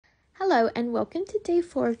Hello and welcome to day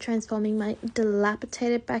 4 of transforming my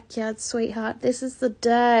dilapidated backyard, sweetheart. This is the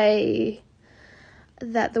day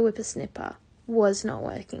that the whippersnipper was not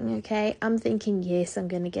working, okay? I'm thinking, yes, I'm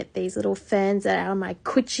going to get these little ferns out of my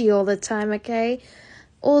coochie all the time, okay?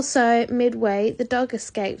 Also, midway, the dog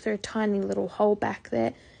escaped through a tiny little hole back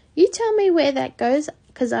there. You tell me where that goes,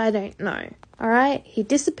 because I don't know, alright? He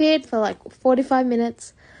disappeared for like 45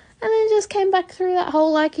 minutes and then just came back through that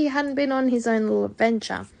hole like he hadn't been on his own little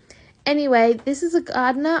adventure. Anyway, this is a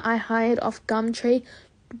gardener I hired off Gumtree.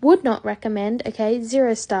 Would not recommend, okay?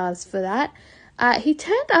 0 stars for that. He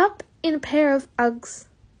turned up in a pair of Uggs.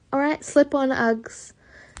 Alright, slip-on Uggs.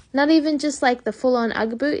 Not even just like the full-on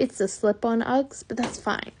Ugg boot, it's the slip-on Uggs, but that's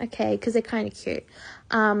fine, okay? Because they're kind of cute.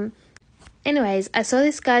 Anyways, I saw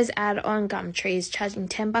this guy's ad on Gumtree. He's charging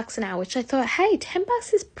 $10 an hour, which I thought, hey, $10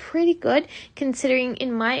 is pretty good considering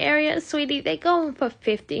in my area, sweetie, they go on for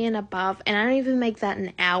 50 and above, and I don't even make that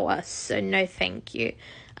an hour, so no thank you.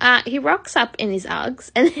 He rocks up in his Uggs,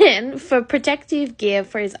 and then for protective gear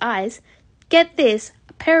for his eyes, get this,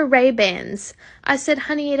 a pair of Ray-Bans. I said,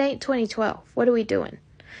 honey, it ain't 2012. What are we doing?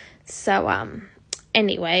 So,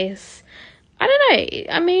 anyways, I don't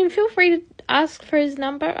know. I mean, feel free to ask for his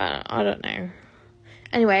number. I don't know.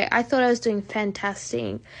 Anyway, I thought I was doing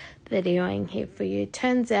fantastic videoing here for you.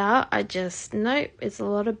 Turns out nope, it's a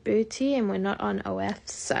lot of booty and we're not on OF,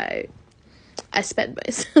 so I sped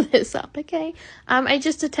most of this up, okay? I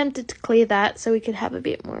just attempted to clear that so we could have a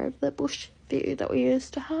bit more of the bush view that we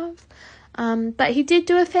used to have. But he did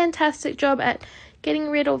do a fantastic job at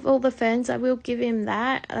getting rid of all the ferns. I will give him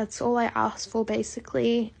that. That's all I asked for,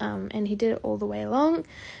 basically. And he did it all the way along,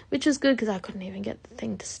 which was good because I couldn't even get the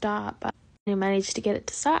thing to start. But he managed to get it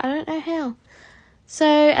to start. I don't know how. So,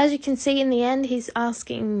 as you can see in the end, he's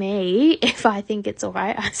asking me if I think it's all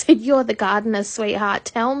right. I said, you're the gardener, sweetheart.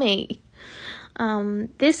 Tell me.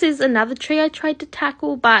 This is another tree I tried to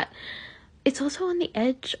tackle, but it's also on the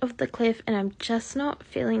edge of the cliff, and I'm just not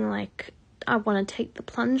feeling like I want to take the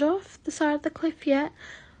plunge off the side of the cliff yet.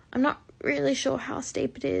 I'm not really sure how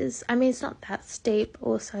steep it is. I mean, it's not that steep.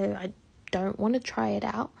 Also, I don't want to try it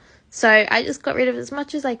out. So I just got rid of as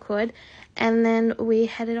much as I could. And then we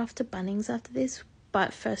headed off to Bunnings after this.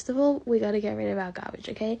 But first of all, we got to get rid of our garbage,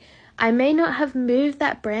 okay? I may not have moved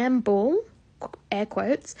that bramble, air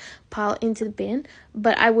quotes, pile into the bin.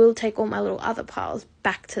 But I will take all my little other piles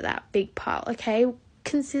back to that big pile, okay?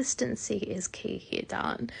 Consistency is key here,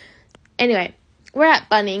 darling. Anyway, we're at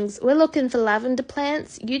Bunnings. We're looking for lavender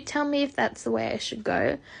plants. You tell me if that's the way I should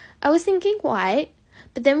go. I was thinking white,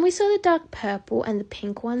 but then we saw the dark purple and the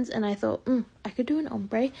pink ones, and I thought, I could do an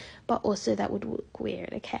ombre, but also that would look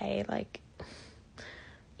weird, okay? Like,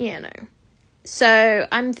 you know. So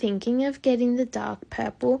I'm thinking of getting the dark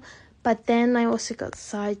purple, but then I also got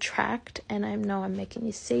sidetracked, and I know I'm making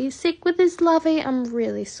you seasick with this lovey. I'm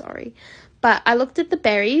really sorry. But I looked at the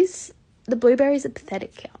berries. The blueberries are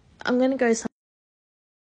pathetic here. I'm going to go